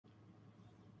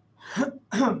Hey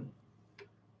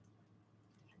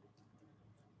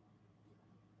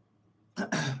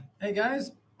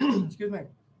guys, excuse me,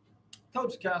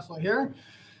 Coach Castle here,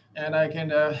 and I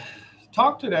can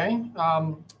talk today.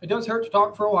 It does hurt to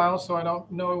talk for a while, so I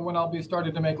don't know when I'll be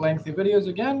starting to make lengthy videos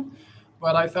again,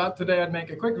 but I thought today I'd make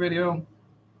a quick video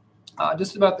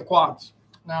just about the quads.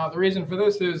 Now, the reason for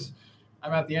this is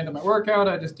I'm at the end of my workout.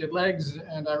 I just did legs,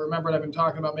 and I remembered I've been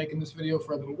talking about making this video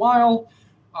for a little while.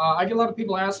 I get a lot of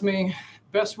people ask me,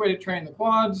 best way to train the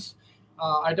quads.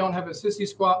 I don't have a sissy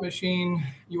squat machine.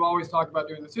 You always talk about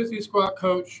doing the sissy squat,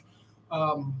 coach.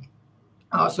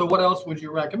 So what else would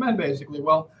you recommend, basically?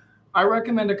 Well, I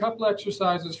recommend a couple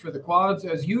exercises for the quads.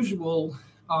 As usual,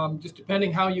 just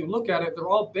depending how you look at it, they're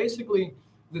all basically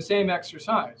the same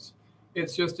exercise.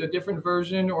 It's just a different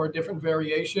version or a different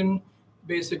variation,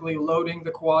 basically loading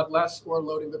the quad less or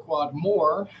loading the quad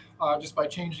more, just by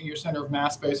changing your center of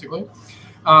mass, basically.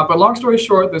 But long story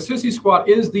short, the sissy squat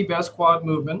is the best quad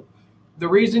movement. The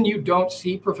reason you don't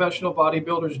see professional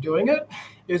bodybuilders doing it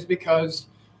is because,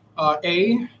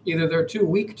 either they're too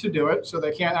weak to do it, so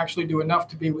they can't actually do enough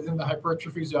to be within the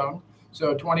hypertrophy zone,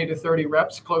 so 20 to 30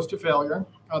 reps, close to failure.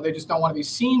 They just don't want to be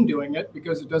seen doing it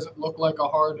because it doesn't look like a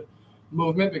hard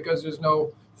movement, because there's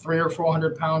no 300 or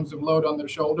 400 pounds of load on their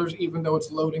shoulders, even though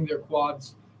it's loading their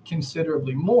quads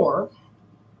considerably more.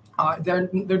 They're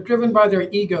driven by their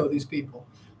ego, these people.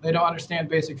 They don't understand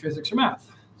basic physics or math.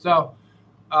 So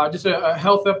just a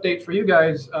health update for you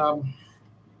guys. On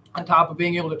top of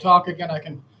being able to talk again, I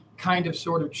can kind of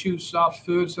sort of chew soft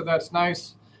food, so that's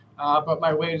nice. But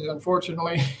my weight is,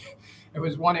 unfortunately, it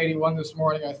was 181 this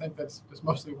morning. I think that's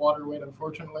mostly water weight,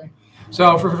 unfortunately.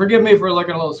 So forgive me for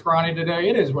looking a little scrawny today.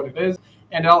 It is what it is.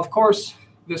 And of course,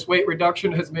 this weight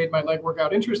reduction has made my leg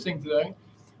workout interesting today,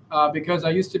 because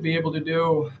I used to be able to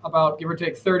do about, give or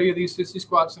take, 30 of these sissy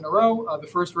squats in a row, the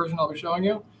first version I'll be showing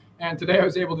you. And today I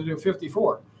was able to do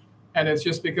 54. And it's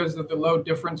just because of the load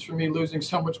difference from me losing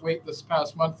so much weight this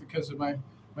past month because of my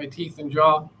teeth and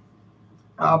jaw.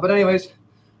 But anyways,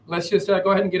 let's just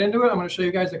go ahead and get into it. I'm going to show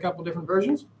you guys a couple different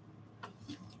versions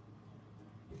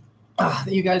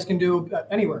that you guys can do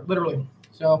anywhere, literally.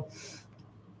 So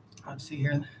let's see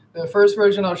here. The first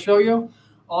version I'll show you,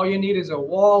 all you need is a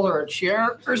wall or a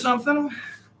chair or something.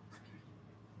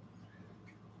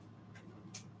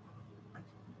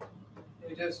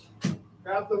 You just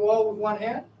grab the wall with one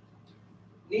hand,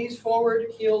 knees forward,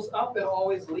 heels up, and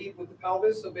always lead with the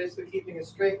pelvis. So basically keeping a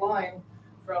straight line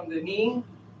from the knee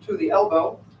to the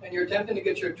elbow. And you're attempting to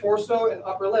get your torso and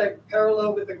upper leg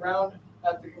parallel with the ground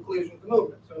at the conclusion of the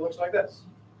movement. So it looks like this.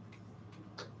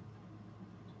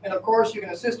 And of course, you can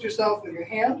assist yourself with your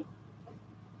hand.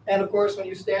 And of course, when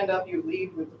you stand up, you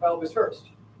lead with the pelvis first.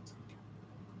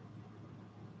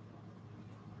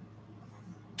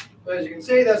 So as you can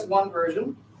see, that's one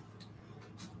version.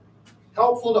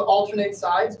 Helpful to alternate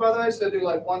sides, by the way. So do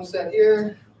like one set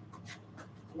here,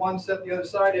 one set the other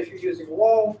side if you're using a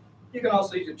wall. You can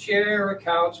also use a chair, a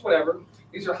couch, whatever.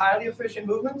 These are highly efficient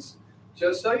movements,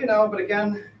 just so you know. But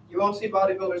again, you won't see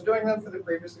bodybuilders doing them for the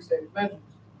previously stated mentions.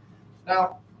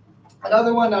 Now,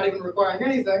 another one not even requiring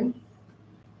anything.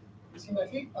 You see my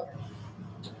feet? Okay.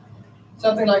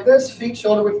 Something like this, feet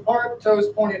shoulder width apart, toes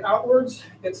pointed outwards.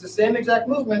 It's the same exact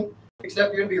movement,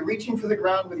 except you're going to be reaching for the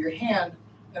ground with your hand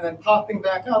and then popping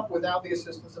back up without the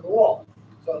assistance of a wall.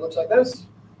 So it looks like this.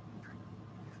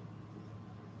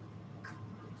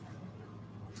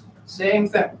 Same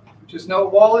thing, just no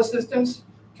wall assistance.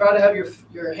 Try to have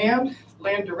your hand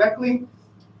land directly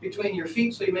between your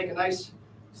feet so you make a nice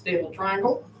stable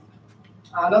triangle.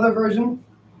 Another version,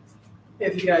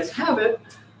 if you guys have it,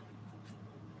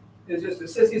 is just a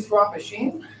sissy squat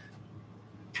machine.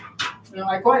 Now,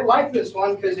 I quite like this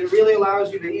one because it really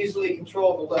allows you to easily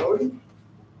control the load.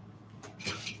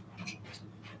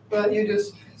 But you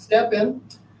just step in.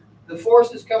 The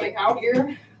force is coming out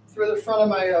here through the front of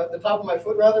my, the top of my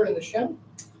foot rather, in the shin.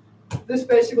 This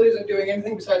basically isn't doing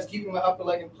anything besides keeping my upper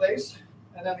leg in place.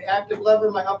 And then the active lever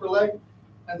in my upper leg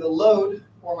and the load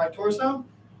for my torso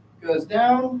goes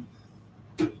down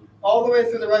all the way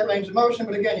through the right range of motion.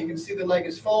 But again, you can see the leg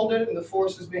is folded and the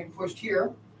force is being pushed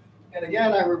here. And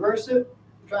again, I reverse it,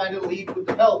 trying to lead with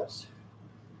the pelvis.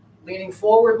 Leaning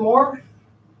forward more,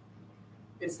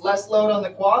 it's less load on the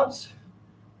quads.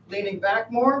 Leaning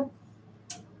back more,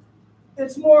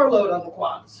 it's more load on the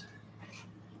quads.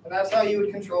 And that's how you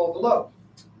would control the load.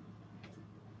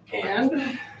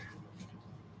 And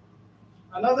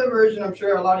another version I'm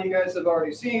sure a lot of you guys have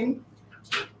already seen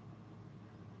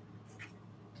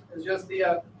is just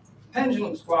the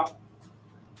pendulum squat.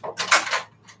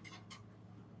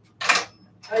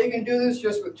 How you can do this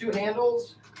just with two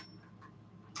handles.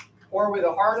 or with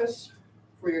a harness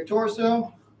for your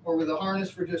torso, or with a harness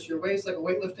for just your waist, like a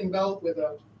weightlifting belt with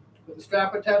a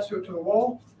strap attached to it to the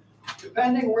wall.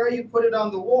 Depending where you put it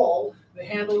on the wall, the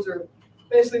handles are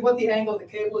basically what the angle of the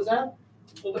cable is at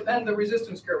will depend on the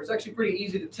resistance curve. It's actually pretty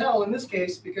easy to tell in this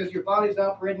case because your body's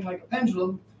operating like a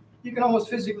pendulum. You can almost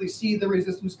physically see the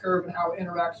resistance curve and how it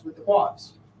interacts with the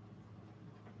quads.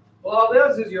 Well, all it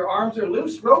does is your arms are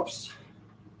loose ropes,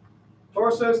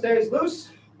 torso stays loose,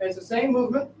 it's the same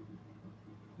movement.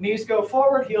 Knees go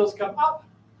forward, heels come up,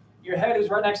 your head is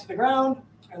right next to the ground,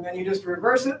 and then you just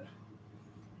reverse it.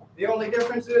 The only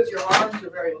difference is your arms are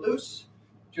very loose,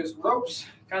 just ropes,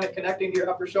 kind of connecting to your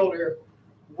upper shoulder.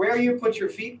 Where you put your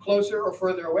feet closer or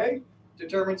further away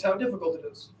determines how difficult it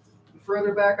is. The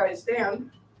further back I stand,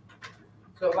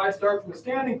 so if I start from a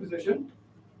standing position,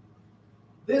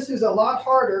 this is a lot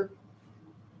harder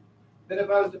than if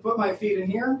I was to put my feet in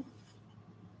here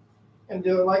and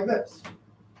do it like this.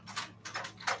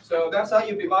 So that's how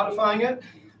you'd be modifying it.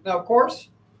 Now, of course,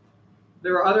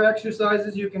 there are other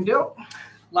exercises you can do,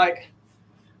 like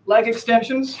leg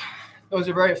extensions. Those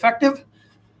are very effective.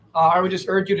 I would just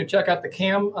urge you to check out the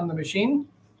cam on the machine.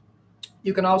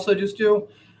 You can also just do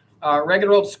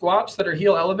regular old squats that are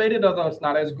heel elevated, although it's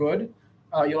not as good.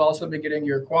 You'll also be getting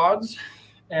your quads.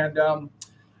 And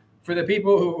for the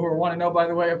people who want to know, by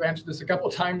the way, I've answered this a couple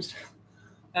of times.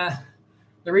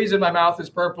 The reason my mouth is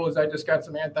purple is I just got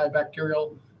some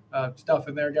antibacterial stuff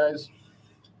in there, guys.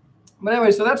 But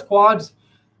anyway, so that's quads.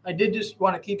 I did just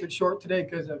want to keep it short today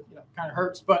because it kind of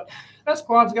hurts, but that's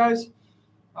quads, guys.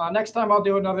 Next time I'll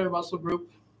do another muscle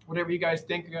group, whatever you guys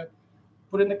think.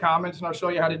 Put it in the comments and I'll show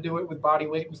you how to do it with body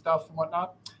weight and stuff and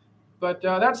whatnot. But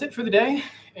that's it for the day,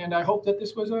 and I hope that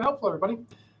this was helpful, everybody.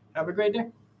 Have a great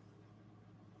day.